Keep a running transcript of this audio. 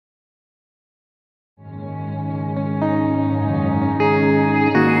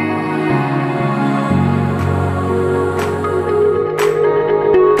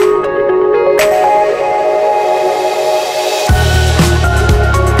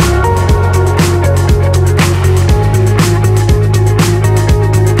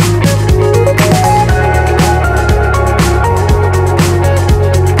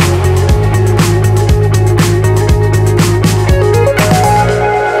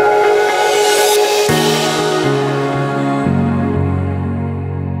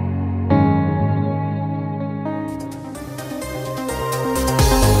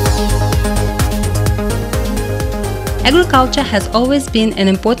agriculture has always been an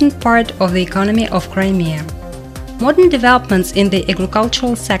important part of the economy of Crimea. Modern developments in the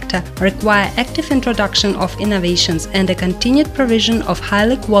agricultural sector require active introduction of innovations and a continued provision of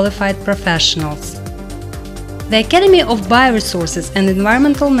highly qualified professionals. The Academy of Bioresources and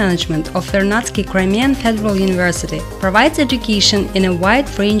Environmental Management of Vernadsky Crimean Federal University provides education in a wide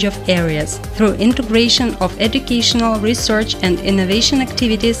range of areas through integration of educational, research and innovation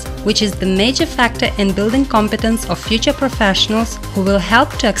activities, which is the major factor in building competence of future professionals who will help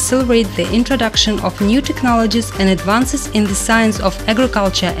to accelerate the introduction of new technologies and advances in the science of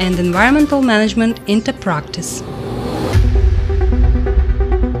agriculture and environmental management into practice.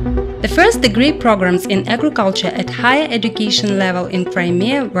 The first degree programs in agriculture at higher education level in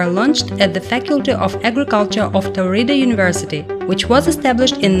Crimea were launched at the Faculty of Agriculture of Taurida University, which was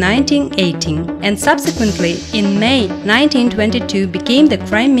established in 1918 and subsequently in May 1922 became the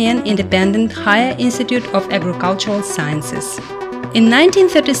Crimean Independent Higher Institute of Agricultural Sciences. In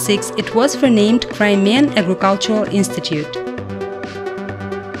 1936 it was renamed Crimean Agricultural Institute.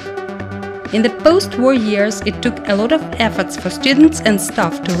 In the post-war years, it took a lot of efforts for students and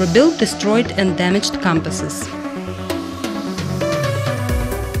staff to rebuild destroyed and damaged campuses.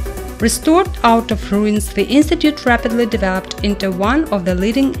 Restored out of ruins, the institute rapidly developed into one of the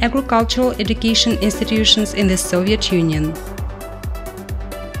leading agricultural education institutions in the Soviet Union.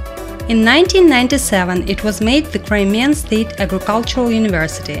 In 1997, it was made the Crimean State Agricultural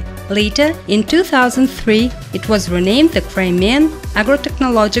University. Later, in 2003, it was renamed the Crimean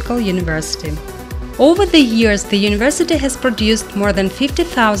Agrotechnological University. Over the years, the university has produced more than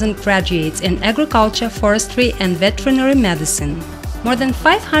 50,000 graduates in agriculture, forestry and veterinary medicine. More than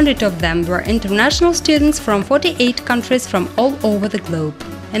 500 of them were international students from 48 countries from all over the globe.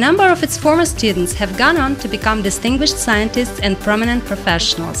 A number of its former students have gone on to become distinguished scientists and prominent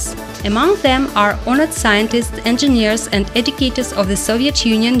professionals. Among them are honored scientists, engineers and educators of the Soviet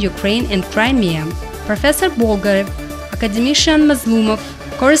Union, Ukraine and Crimea, Professor Bolgarev, academician Mazlumov,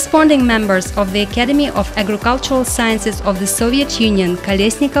 corresponding members of the Academy of Agricultural Sciences of the Soviet Union,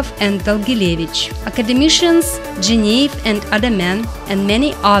 Kolesnikov and Dolgilevich, academicians Genev and Adaman, and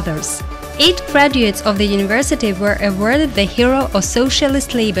many others. 8 graduates of the university were awarded the Hero of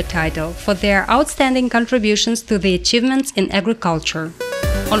Socialist Labor title for their outstanding contributions to the achievements in agriculture.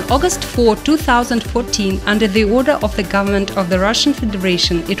 On August 4, 2014, under the order of the government of the Russian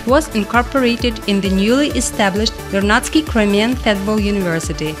Federation, it was incorporated in the newly established Vernadsky Crimean Federal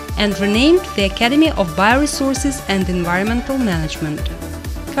University and renamed the Academy of Bioresources and Environmental Management.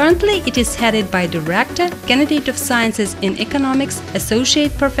 Currently, it is headed by Director, Candidate of Sciences in Economics,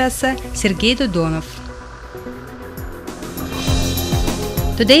 Associate Professor Sergei Dodonov.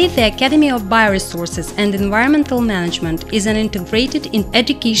 Today, the Academy of Bioresources and Environmental Management is an integrated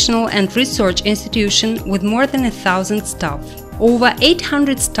educational and research institution with more than 1,000 staff. Over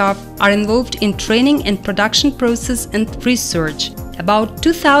 800 staff are involved in training and production process and research. About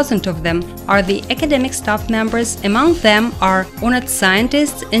 2,000 of them are the academic staff members. Among them are honored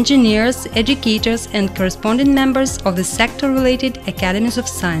scientists, engineers, educators and corresponding members of the sector-related academies of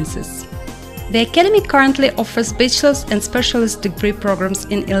sciences. The Academy currently offers bachelor's and specialist degree programs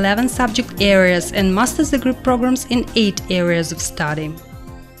in 11 subject areas and master's degree programs in 8 areas of study.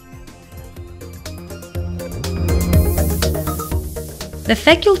 The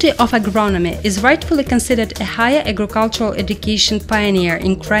Faculty of Agronomy is rightfully considered a higher agricultural education pioneer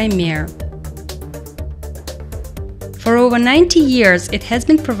in Crimea. For over 90 years, it has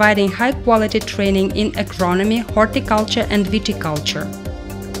been providing high-quality training in agronomy, horticulture and viticulture.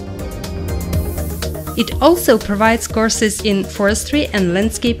 It also provides courses in forestry and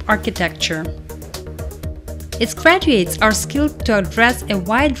landscape architecture. Its graduates are skilled to address a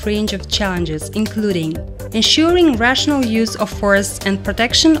wide range of challenges, including ensuring rational use of forests and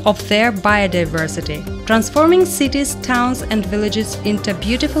protection of their biodiversity, transforming cities, towns and villages into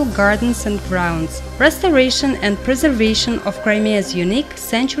beautiful gardens and grounds, restoration and preservation of Crimea's unique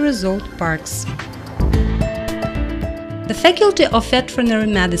centuries-old parks. The Faculty of Veterinary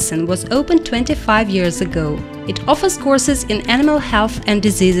Medicine was opened 25 years ago. It offers courses in animal health and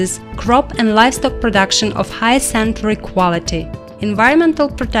diseases, crop and livestock production of high sanitary quality, environmental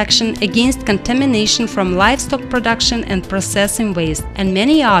protection against contamination from livestock production and processing waste, and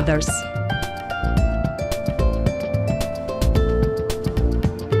many others.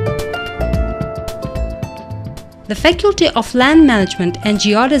 The Faculty of Land Management and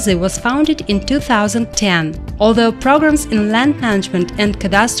Geodesy was founded in 2010, although programs in land management and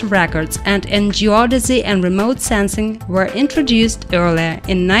cadastral records and in geodesy and remote sensing were introduced earlier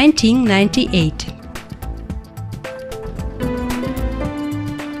in 1998.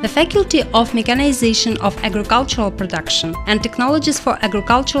 The Faculty of Mechanization of Agricultural Production and Technologies for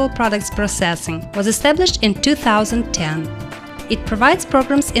Agricultural Products Processing was established in 2010. It provides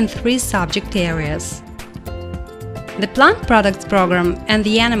programs in 3 subject areas. The Plant Products Program and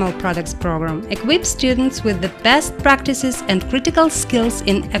the Animal Products Program equip students with the best practices and critical skills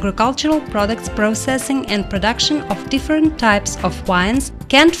in agricultural products processing and production of different types of wines,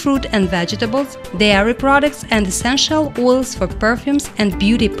 canned fruit and vegetables, dairy products and essential oils for perfumes and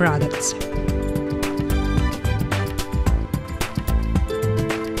beauty products.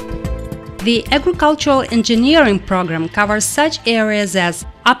 The Agricultural Engineering program covers such areas as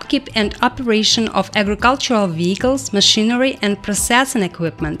upkeep and operation of agricultural vehicles, machinery and processing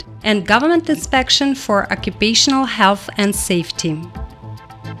equipment, and government inspection for occupational health and safety.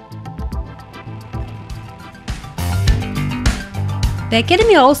 The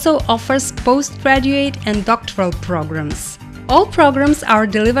Academy also offers postgraduate and doctoral programs. All programs are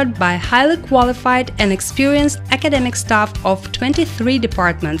delivered by highly qualified and experienced academic staff of 23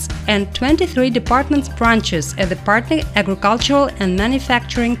 departments and 23 departments branches at the partner agricultural and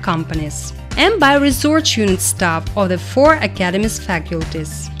manufacturing companies, and by research unit staff of the 4 Academy's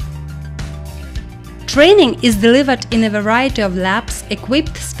faculties. Training is delivered in a variety of labs,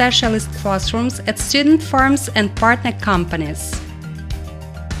 equipped specialist classrooms at student farms and partner companies.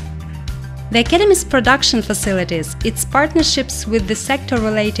 The Academy's production facilities, its partnerships with the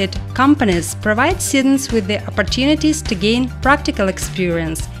sector-related companies provide students with the opportunities to gain practical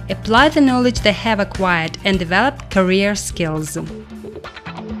experience, apply the knowledge they have acquired, and develop career skills.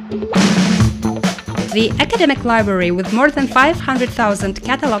 The academic library, with more than 500,000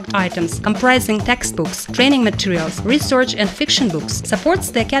 catalogued items comprising textbooks, training materials, research and fiction books,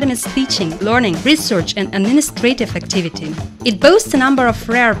 supports the Academy's teaching, learning, research and administrative activity. It boasts a number of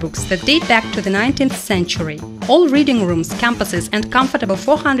rare books that date back to the 19th century. All reading rooms, campuses and comfortable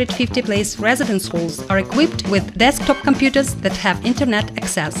 450-place residence halls are equipped with desktop computers that have internet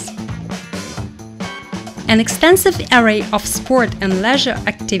access. An extensive array of sport and leisure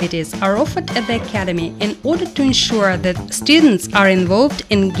activities are offered at the Academy in order to ensure that students are involved,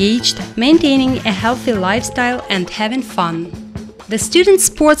 engaged, maintaining a healthy lifestyle and having fun. The Student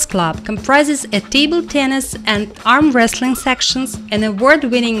Sports Club comprises a table tennis and arm wrestling sections, an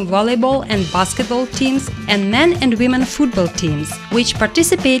award-winning volleyball and basketball teams, and men and women football teams, which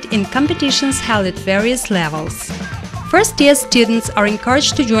participate in competitions held at various levels. First-year students are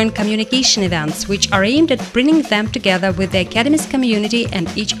encouraged to join communication events, which are aimed at bringing them together with the Academy's community and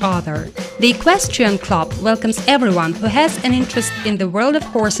each other. The Equestrian Club welcomes everyone who has an interest in the world of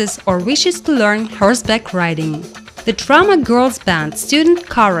horses or wishes to learn horseback riding. The Drama Girls Band, Student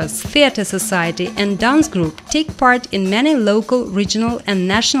Chorus, Theatre Society and Dance Group take part in many local, regional and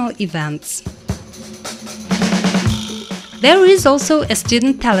national events. There is also a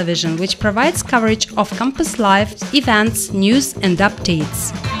student television, which provides coverage of campus life, events, news and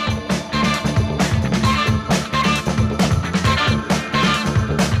updates.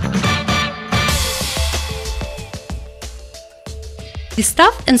 The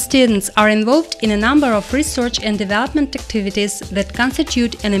staff and students are involved in a number of research and development activities that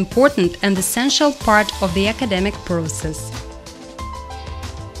constitute an important and essential part of the academic process.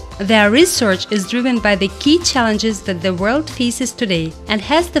 Their research is driven by the key challenges that the world faces today and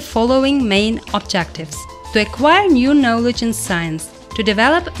has the following main objectives: to acquire new knowledge in science, to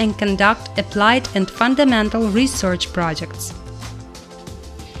develop and conduct applied and fundamental research projects,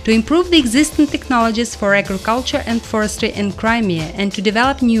 to improve the existing technologies for agriculture and forestry in Crimea and to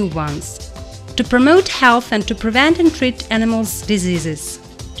develop new ones, to promote health and to prevent and treat animals' diseases,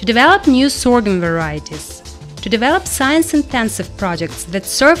 to develop new sorghum varieties, to develop science-intensive projects that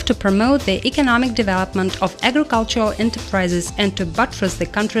serve to promote the economic development of agricultural enterprises and to buttress the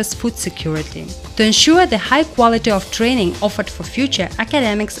country's food security, to ensure the high quality of training offered for future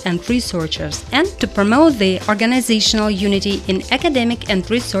academics and researchers, and to promote the organizational unity in academic and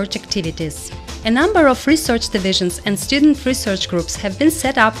research activities. A number of research divisions and student research groups have been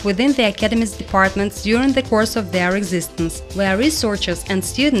set up within the Academy's departments during the course of their existence, where researchers and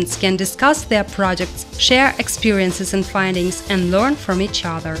students can discuss their projects, share experiences and findings, and learn from each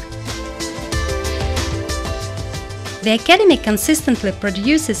other. The Academy consistently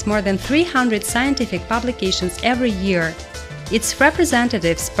produces more than 300 scientific publications every year. Its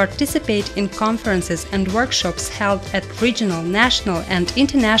representatives participate in conferences and workshops held at regional, national, and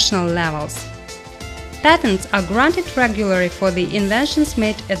international levels. Patents are granted regularly for the inventions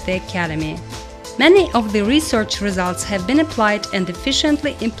made at the Academy. Many of the research results have been applied and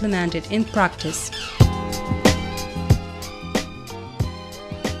efficiently implemented in practice.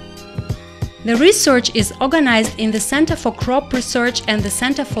 The research is organized in the Center for Crop Research and the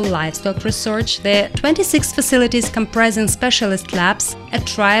Center for Livestock Research. There are 26 facilities comprising specialist labs, a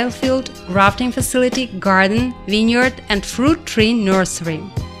trial field, grafting facility, garden, vineyard and fruit tree nursery.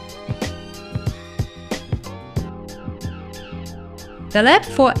 The lab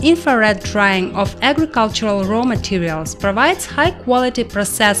for infrared drying of agricultural raw materials provides high-quality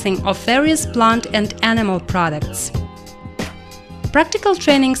processing of various plant and animal products. Practical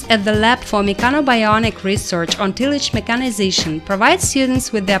trainings at the lab for mechanobionic research on tillage mechanization provide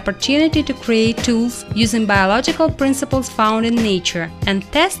students with the opportunity to create tools using biological principles found in nature and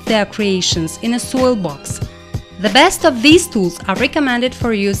test their creations in a soil box. The best of these tools are recommended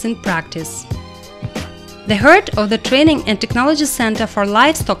for use in practice. The herd of the Training and Technology Center for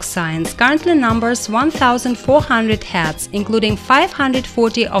Livestock Science currently numbers 1,400 heads, including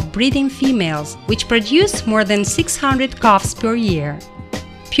 540 of breeding females, which produce more than 600 calves per year.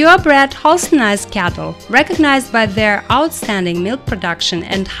 Purebred Holsteinized cattle, recognized by their outstanding milk production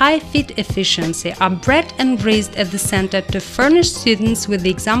and high feed efficiency, are bred and raised at the center to furnish students with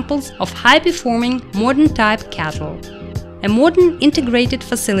examples of high-performing, modern-type cattle. A modern integrated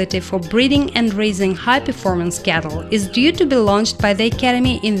facility for breeding and raising high-performance cattle is due to be launched by the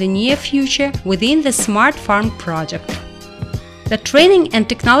Academy in the near future within the Smart Farm project. The Training and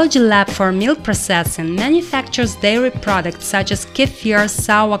Technology Lab for Milk Processing manufactures dairy products such as kefir,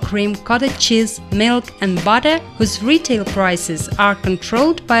 sour cream, cottage cheese, milk and butter, whose retail prices are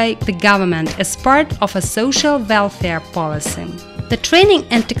controlled by the government as part of a social welfare policy. The Training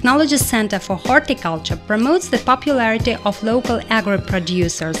and Technology Center for Horticulture promotes the popularity of local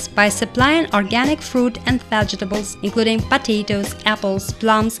agri-producers by supplying organic fruit and vegetables, including potatoes, apples,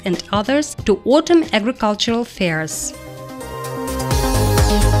 plums and others, to autumn agricultural fairs.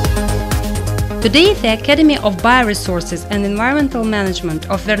 Today, the Academy of Bioresources and Environmental Management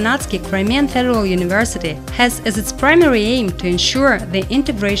of Vernadsky Crimean Federal University has as its primary aim to ensure the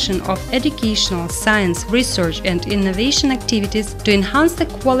integration of educational, science, research and innovation activities to enhance the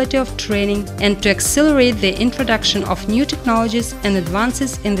quality of training and to accelerate the introduction of new technologies and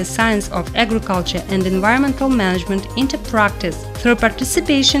advances in the science of agriculture and environmental management into practice through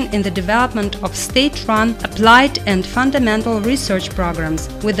participation in the development of state-run, applied and fundamental research programs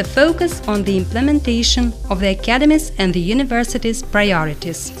with a focus on the implementation of the Academy's and the University's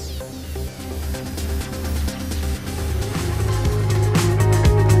priorities.